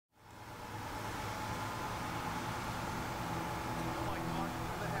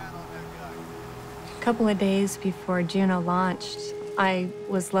couple of days before Juno launched, I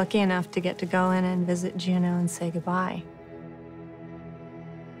was lucky enough to get to go in and visit Juno and say goodbye.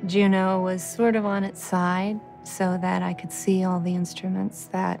 Juno was sort of on its side so that I could see all the instruments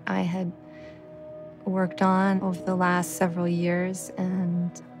that I had worked on over the last several years,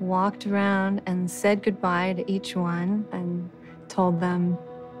 and walked around and said goodbye to each one and told them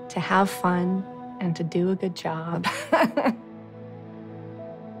to have fun and to do a good job.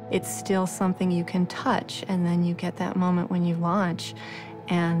 It's still something you can touch, and then you get that moment when you launch,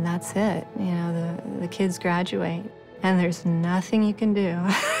 and that's it. You know, the kids graduate, and there's nothing you can do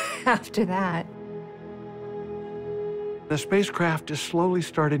after that. The spacecraft is slowly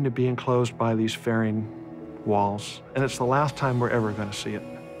starting to be enclosed by these fairing walls, and it's the last time we're ever going to see it.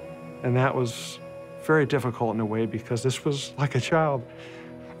 And that was very difficult in a way, because this was like a child.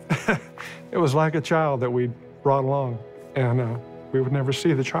 It was like a child that we brought along, and we would never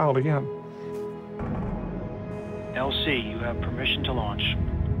see the child again. LC, you have permission to launch.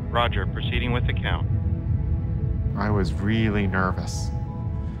 Roger, proceeding with the count. I was really nervous.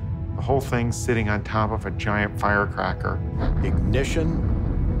 The whole thing's sitting on top of a giant firecracker.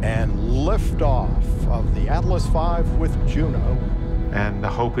 Ignition and liftoff of the Atlas V with Juno. And the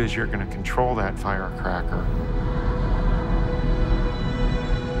hope is you're going to control that firecracker.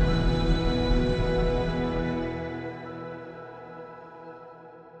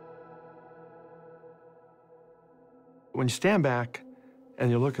 When you stand back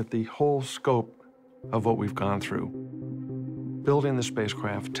and you look at the whole scope of what we've gone through, building the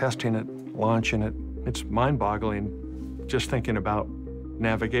spacecraft, testing it, launching it, it's mind-boggling just thinking about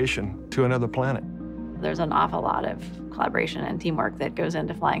navigation to another planet. There's an awful lot of collaboration and teamwork that goes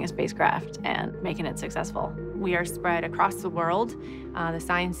into flying a spacecraft and making it successful. We are spread across the world. The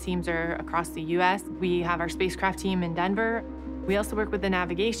science teams are across the US. We have our spacecraft team in Denver. We also work with the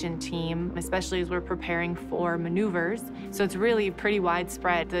navigation team, especially as we're preparing for maneuvers. So it's really pretty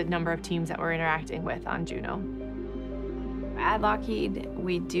widespread, the number of teams that we're interacting with on Juno. At Lockheed,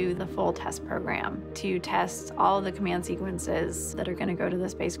 we do the full test program to test all of the command sequences that are going to go to the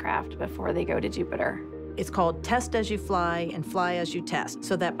spacecraft before they go to Jupiter. It's called Test As You Fly and Fly As You Test,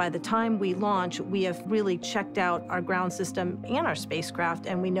 so that by the time we launch, we have really checked out our ground system and our spacecraft,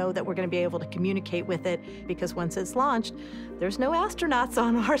 and we know that we're going to be able to communicate with it, because once it's launched, there's no astronauts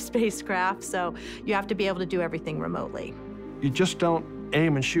on our spacecraft, so you have to be able to do everything remotely. You just don't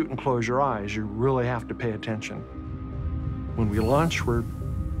aim and shoot and close your eyes. You really have to pay attention. When we launch, we're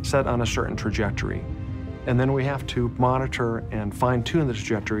set on a certain trajectory, and then we have to monitor and fine-tune the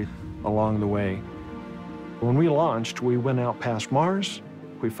trajectory along the way. When we launched, we went out past Mars,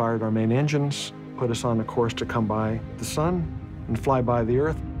 we fired our main engines, put us on a course to come by the sun and fly by the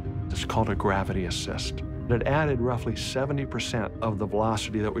Earth. It's called a gravity assist. It added roughly 70% of the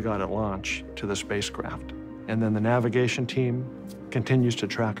velocity that we got at launch to the spacecraft. And then the navigation team continues to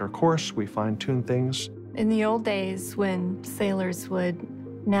track our course. We fine-tune things. In the old days, when sailors would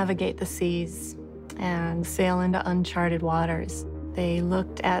navigate the seas and sail into uncharted waters, they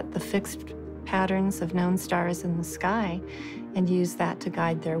looked at the fixed patterns of known stars in the sky and use that to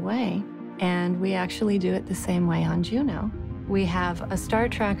guide their way. And we actually do it the same way on Juno. We have a star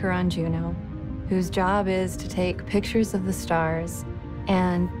tracker on Juno whose job is to take pictures of the stars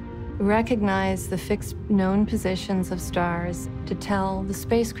and recognize the fixed known positions of stars to tell the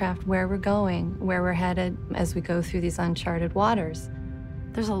spacecraft where we're going, where we're headed as we go through these uncharted waters.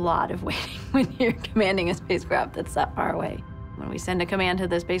 There's a lot of waiting when you're commanding a spacecraft that's that far away. When we send a command to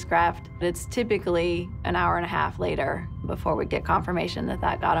the spacecraft, it's typically an hour and a half later before we get confirmation that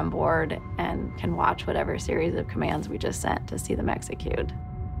that got on board and can watch whatever series of commands we just sent to see them execute.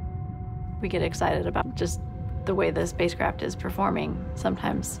 We get excited about just the way the spacecraft is performing.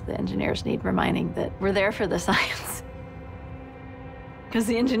 Sometimes the engineers need reminding that we're there for the science, because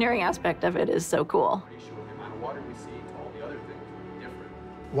the engineering aspect of it is so cool.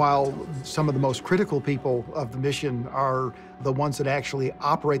 While some of the most critical people of the mission are the ones that actually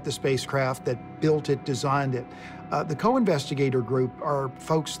operate the spacecraft, that built it, designed it, the co-investigator group are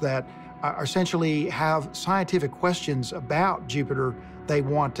folks that essentially have scientific questions about Jupiter they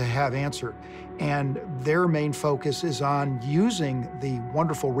want to have answered. And their main focus is on using the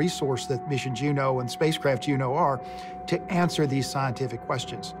wonderful resource that Mission Juno and Spacecraft Juno are to answer these scientific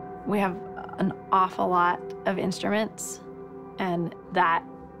questions. We have an awful lot of instruments, and that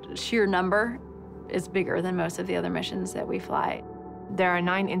sheer number is bigger than most of the other missions that we fly. There are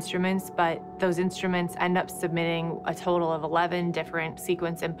 9 instruments, but those instruments end up submitting a total of 11 different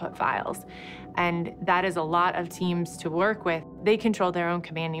sequence input files. And that is a lot of teams to work with. They control their own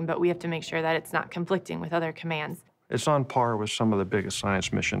commanding, but we have to make sure that it's not conflicting with other commands. It's on par with some of the biggest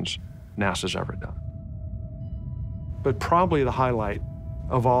science missions NASA's ever done. But probably the highlight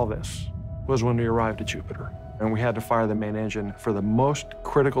of all this was when we arrived at Jupiter, and we had to fire the main engine for the most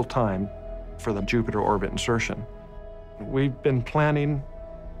critical time for the Jupiter orbit insertion. We've been planning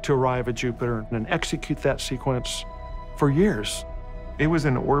to arrive at Jupiter and execute that sequence for years. It was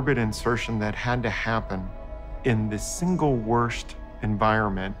an orbit insertion that had to happen in the single worst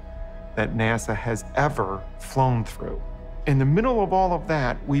environment that NASA has ever flown through. In the middle of all of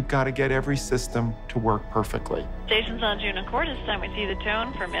that, we've got to get every system to work perfectly. Stations on Juno Core, this time we see the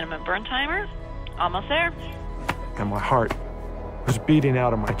tone for minimum burn timer. Almost there. And my heart was beating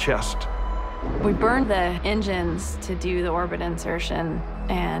out of my chest. We burned the engines to do the orbit insertion,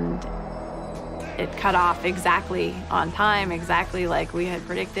 and it cut off exactly on time, exactly like we had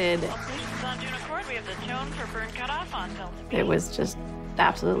predicted. Stations on Juno Core, we have the tone for burn cutoff on tilt speed. It was just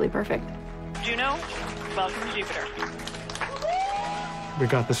absolutely perfect. Juno, welcome to Jupiter. We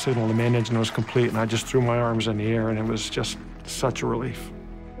got the signal, the main engine was complete, and I just threw my arms in the air, and it was just such a relief.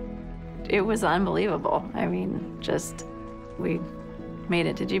 It was unbelievable. I mean, just, we made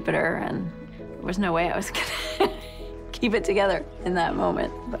it to Jupiter, and there was no way I was gonna keep it together in that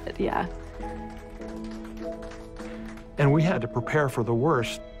moment, but yeah. And we had to prepare for the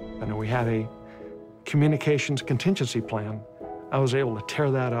worst, and we had a communications contingency plan. I was able to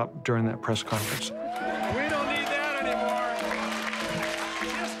tear that up during that press conference. We don't need that anymore.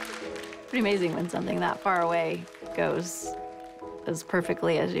 Pretty amazing when something that far away goes as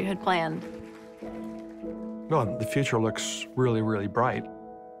perfectly as you had planned. Well, the future looks really, really bright.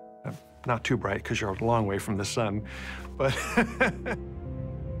 Not too bright, because you're a long way from the sun, but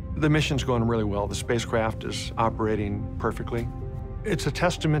the mission's going really well. The spacecraft is operating perfectly. It's a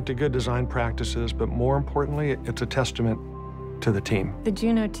testament to good design practices, but more importantly, it's a testament to the team. The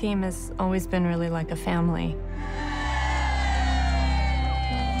Juno team has always been really like a family.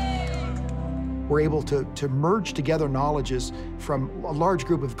 We're able to merge together knowledges from a large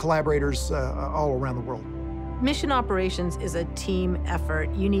group of collaborators all around the world. Mission operations is a team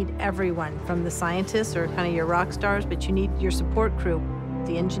effort. You need everyone, from the scientists, or kind of your rock stars, but you need your support crew,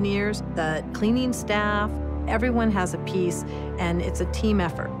 the engineers, the cleaning staff. Everyone has a piece, and it's a team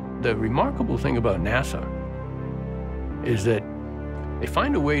effort. The remarkable thing about NASA is that they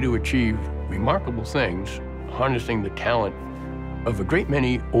find a way to achieve remarkable things, harnessing the talent of a great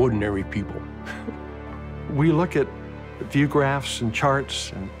many ordinary people. We look at view graphs and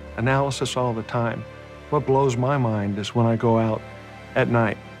charts and analysis all the time. What blows my mind is when I go out at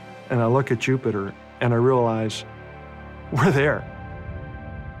night and I look at Jupiter and I realize we're there.